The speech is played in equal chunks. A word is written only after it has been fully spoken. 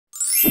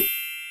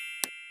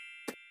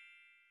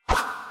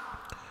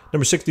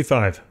Number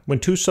 65. When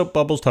two soap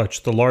bubbles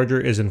touch, the larger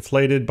is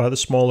inflated by the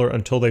smaller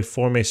until they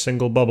form a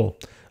single bubble.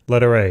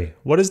 Letter A.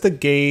 What is the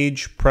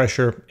gauge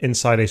pressure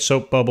inside a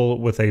soap bubble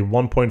with a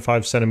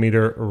 1.5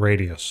 centimeter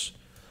radius?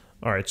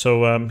 All right,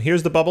 so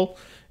here's the bubble.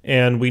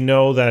 And we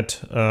know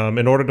that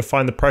in order to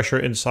find the pressure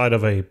inside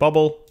of a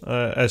bubble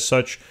as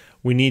such,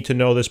 we need to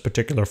know this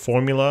particular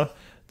formula,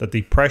 that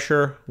the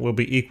pressure will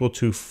be equal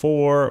to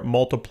 4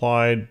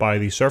 multiplied by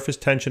the surface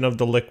tension of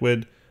the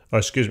liquid,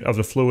 of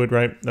the fluid,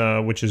 right,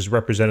 which is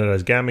represented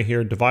as gamma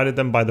here, divided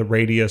then by the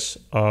radius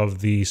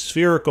of the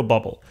spherical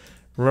bubble.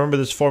 Remember,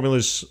 this formula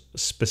is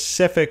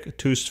specific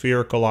to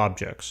spherical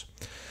objects,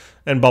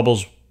 and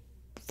bubbles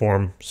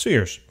form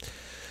spheres.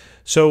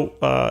 So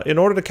in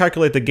order to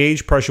calculate the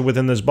gauge pressure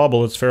within this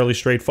bubble, it's fairly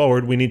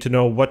straightforward. We need to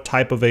know what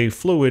type of a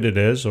fluid it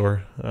is,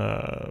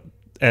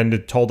 and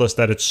it told us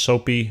that it's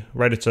soapy,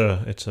 right? It's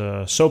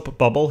a soap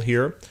bubble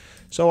here.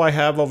 So I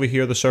have over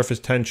here the surface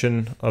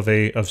tension of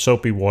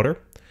soapy water.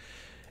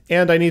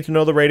 And I need to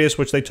know the radius,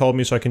 which they told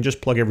me, so I can just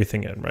plug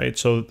everything in, right?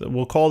 So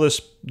we'll call this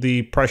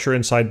the pressure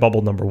inside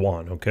bubble number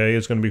 1, okay?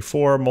 It's going to be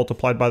 4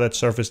 multiplied by that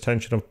surface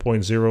tension of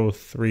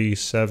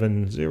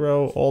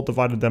 0.0370, all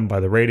divided then by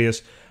the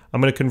radius.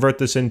 I'm going to convert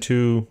this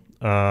into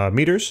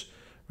meters,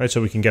 right?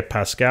 So we can get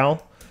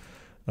Pascal.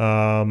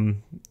 So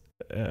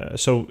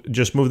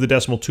just move the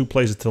decimal 2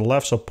 places to the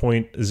left, so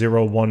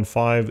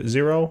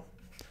 0.0150.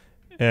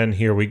 And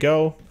here we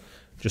go.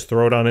 Just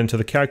throw it on into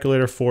the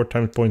calculator, 4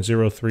 times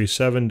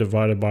 0.037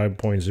 divided by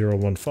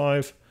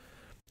 0.015.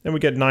 And we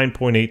get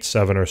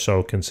 9.87 or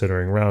so,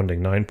 considering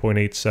rounding,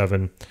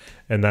 9.87,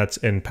 and that's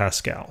in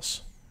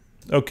pascals.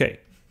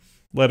 Okay,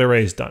 letter A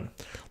is done.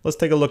 Let's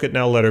take a look at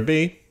now letter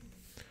B.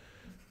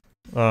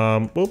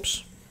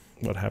 Whoops,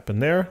 what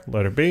happened there?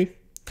 Letter B.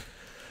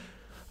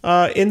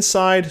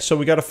 Inside, so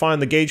we got to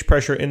find the gauge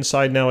pressure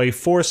inside now a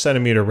 4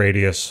 centimeter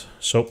radius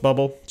soap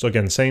bubble. So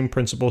again, same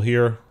principle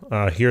here.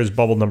 Here's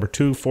bubble number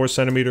 2, 4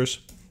 centimeters.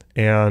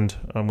 And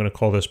I'm going to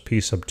call this P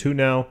sub 2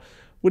 now.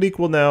 Would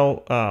equal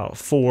now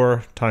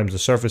 4 times the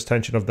surface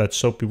tension of that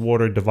soapy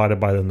water divided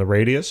by then the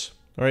radius.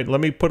 All right,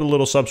 let me put a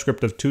little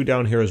subscript of 2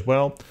 down here as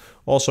well.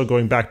 Also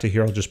going back to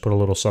here, I'll just put a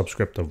little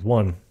subscript of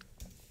 1.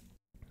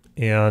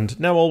 And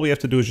now all we have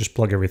to do is just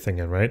plug everything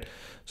in, right?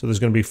 So there's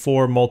going to be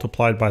 4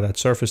 multiplied by that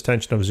surface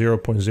tension of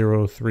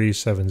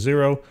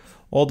 0.0370,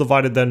 all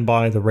divided then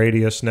by the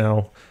radius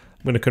now.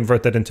 I'm going to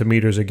convert that into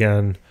meters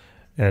again.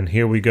 And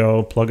here we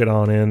go, plug it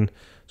on in.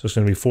 So it's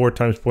going to be 4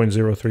 times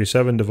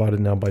 0.037 divided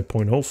now by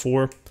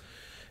 0.04.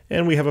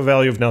 And we have a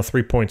value of now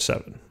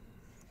 3.7.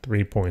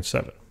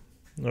 3.7.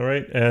 All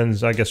right,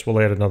 and I guess we'll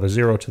add another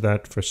 0 to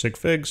that for sig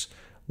figs,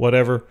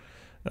 whatever.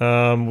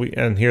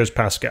 And here's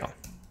Pascal.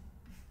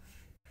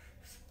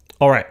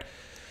 All right,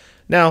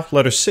 now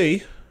letter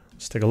C,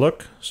 let's take a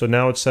look. So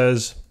now it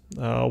says,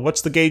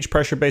 what's the gauge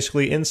pressure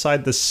basically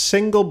inside the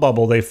single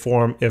bubble they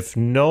form if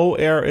no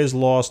air is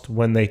lost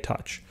when they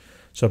touch?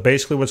 So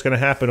basically what's going to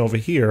happen over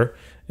here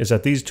is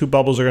that these two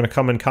bubbles are going to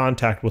come in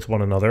contact with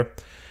one another,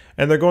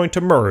 and they're going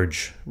to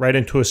merge right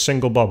into a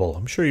single bubble.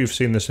 I'm sure you've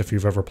seen this if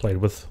you've ever played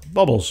with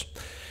bubbles.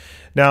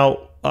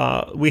 Now,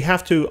 we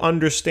have to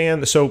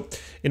understand, so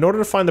in order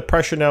to find the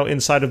pressure now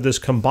inside of this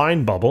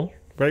combined bubble,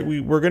 right,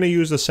 we're going to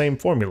use the same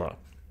formula,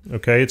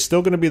 okay? It's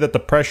still going to be that the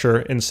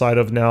pressure inside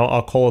of now,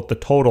 I'll call it the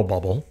total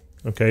bubble,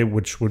 okay,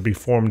 which would be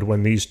formed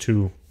when these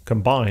two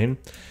combine,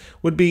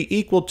 would be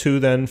equal to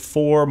then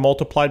 4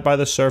 multiplied by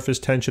the surface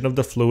tension of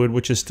the fluid,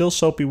 which is still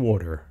soapy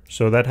water,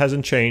 so that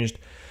hasn't changed,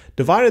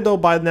 divided though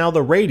by now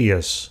the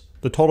radius,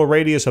 the total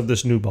radius of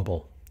this new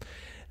bubble.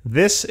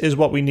 This is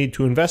what we need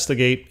to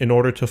investigate in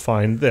order to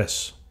find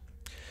this.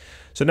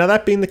 So now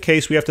that being the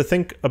case, we have to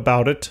think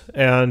about it,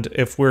 and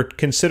if we're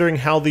considering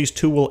how these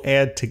two will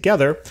add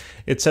together,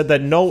 it said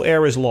that no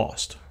air is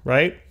lost,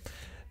 right?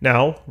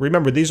 Now,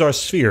 remember, these are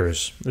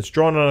spheres. It's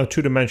drawn on a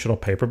 2-dimensional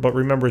paper, but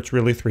remember, it's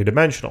really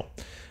 3-dimensional.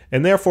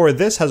 And therefore,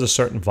 this has a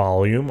certain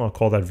volume, I'll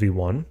call that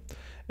V1,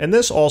 and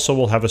this also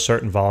will have a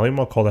certain volume,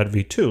 I'll call that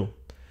V2.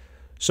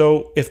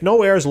 So if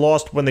no air is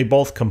lost when they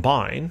both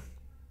combine,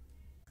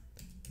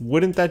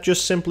 wouldn't that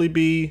just simply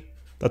be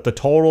that the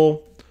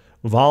total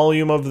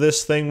volume of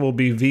this thing will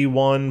be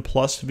V1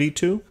 plus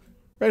V2,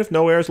 right? If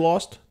no air is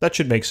lost, that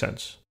should make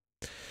sense.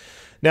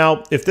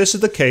 Now, if this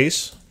is the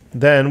case,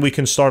 then we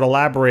can start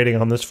elaborating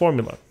on this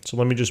formula. So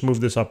let me just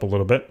move this up a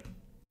little bit.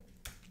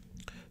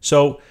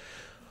 So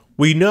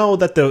we know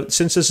that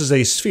since this is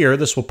a sphere,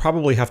 this will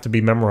probably have to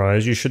be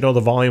memorized. You should know the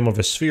volume of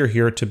a sphere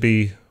here to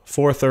be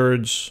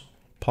 4/3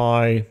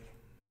 pi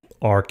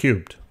r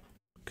cubed.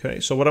 Okay,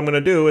 so what I'm going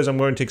to do is I'm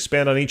going to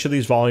expand on each of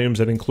these volumes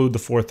and include the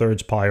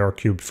 4/3 pi r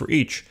cubed for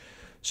each.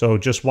 So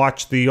just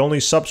watch, the only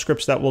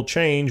subscripts that will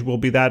change will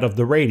be that of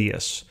the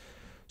radius.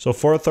 So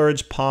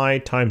 4/3 pi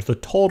times the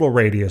total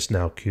radius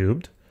now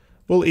cubed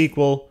will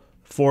equal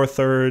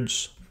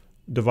 4/3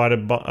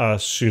 divided by,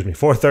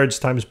 4/3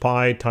 times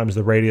pi times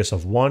the radius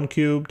of 1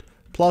 cubed,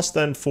 plus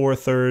then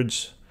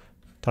 4/3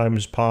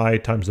 times pi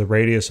times the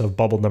radius of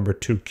bubble number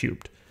 2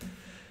 cubed.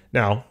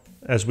 Now,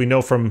 as we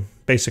know from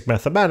basic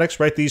mathematics,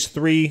 right? These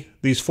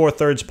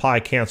 4/3 pi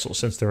cancel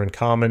since they're in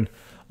common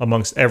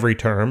amongst every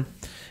term.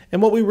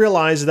 And what we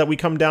realize is that we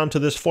come down to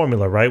this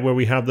formula, right, where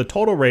we have the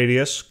total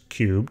radius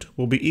cubed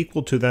will be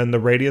equal to then the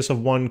radius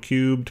of 1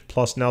 cubed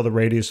plus now the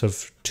radius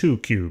of 2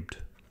 cubed.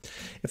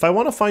 If I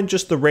want to find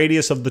just the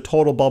radius of the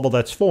total bubble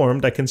that's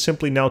formed, I can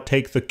simply now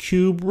take the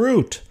cube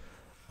root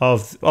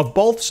of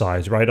both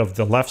sides, right, of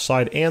the left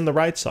side and the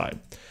right side.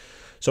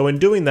 So in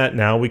doing that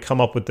now, we come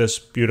up with this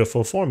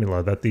beautiful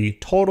formula that the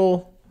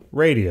total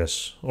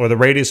radius, or the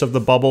radius of the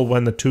bubble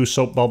when the two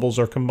soap bubbles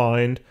are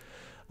combined,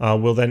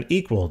 will then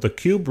equal the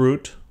cube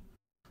root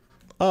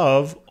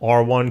of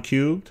R1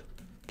 cubed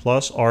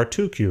plus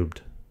R2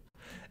 cubed.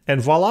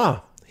 And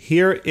voila,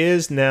 here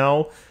is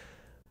now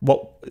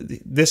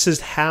this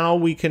is how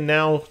we can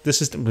now,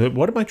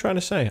 what am I trying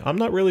to say? I'm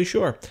not really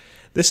sure.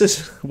 This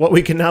is what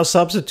we can now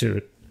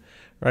substitute,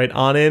 right,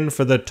 on in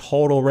for the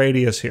total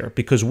radius here,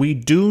 because we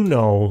do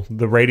know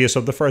the radius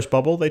of the first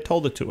bubble. They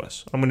told it to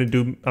us. I'm going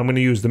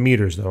to use the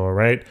meters though, all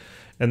right?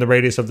 And the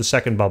radius of the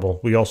second bubble,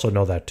 we also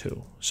know that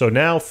too. So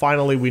now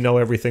finally we know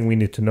everything we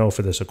need to know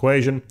for this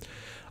equation.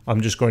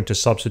 I'm just going to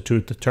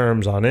substitute the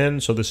terms on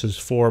in. So this is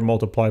 4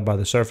 multiplied by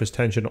the surface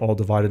tension, all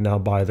divided now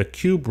by the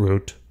cube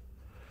root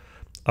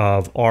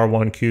of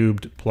R1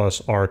 cubed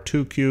plus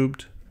R2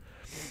 cubed.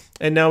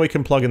 And now we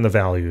can plug in the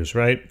values,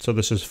 right? So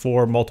this is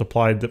 4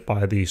 multiplied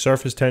by the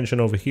surface tension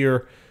over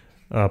here,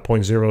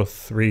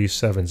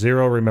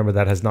 0.0370. Remember,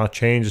 that has not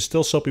changed. It's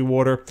still soapy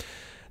water.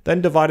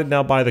 Then divided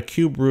now by the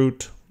cube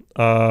root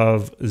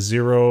of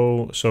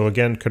 0. So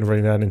again,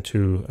 converting that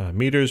into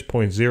meters,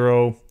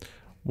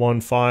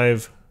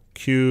 0.015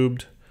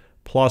 cubed,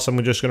 plus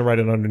I'm just going to write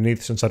it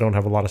underneath since I don't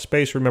have a lot of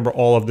space. Remember,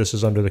 all of this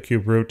is under the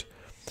cube root,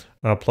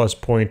 plus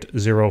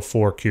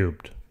 0.04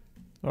 cubed.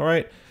 All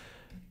right.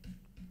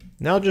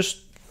 Now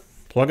just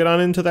plug it on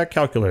into that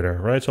calculator,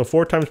 right? So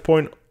 4 times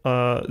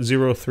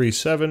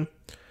 0.037,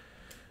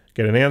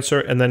 get an answer,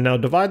 and then now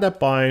divide that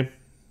by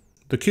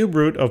the cube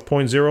root of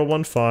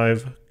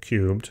 0.015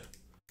 cubed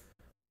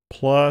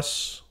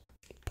plus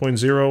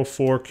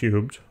 0.04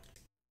 cubed.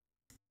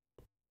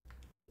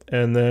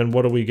 And then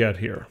what do we get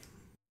here?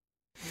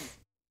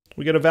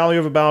 We get a value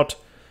of about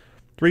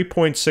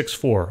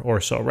 3.64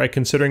 or so, right?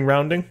 Considering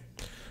rounding.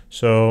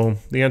 So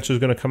the answer is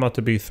going to come out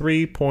to be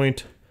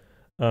 3.64.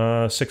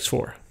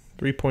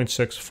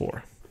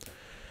 3.64.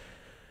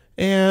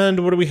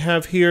 And what do we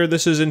have here?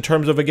 This is in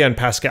terms of, again,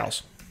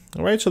 pascals.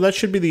 All right, so that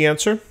should be the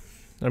answer.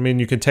 I mean,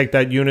 you can take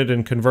that unit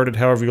and convert it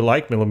however you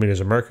like, millimeters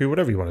of mercury,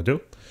 whatever you want to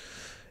do.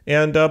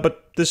 And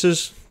but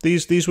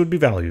these would be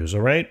values,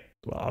 all right?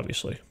 Well,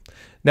 obviously.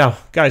 Now,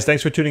 guys,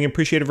 thanks for tuning in.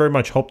 Appreciate it very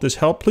much. Hope this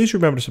helped. Please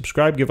remember to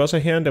subscribe, give us a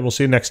hand, and we'll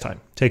see you next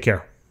time. Take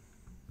care.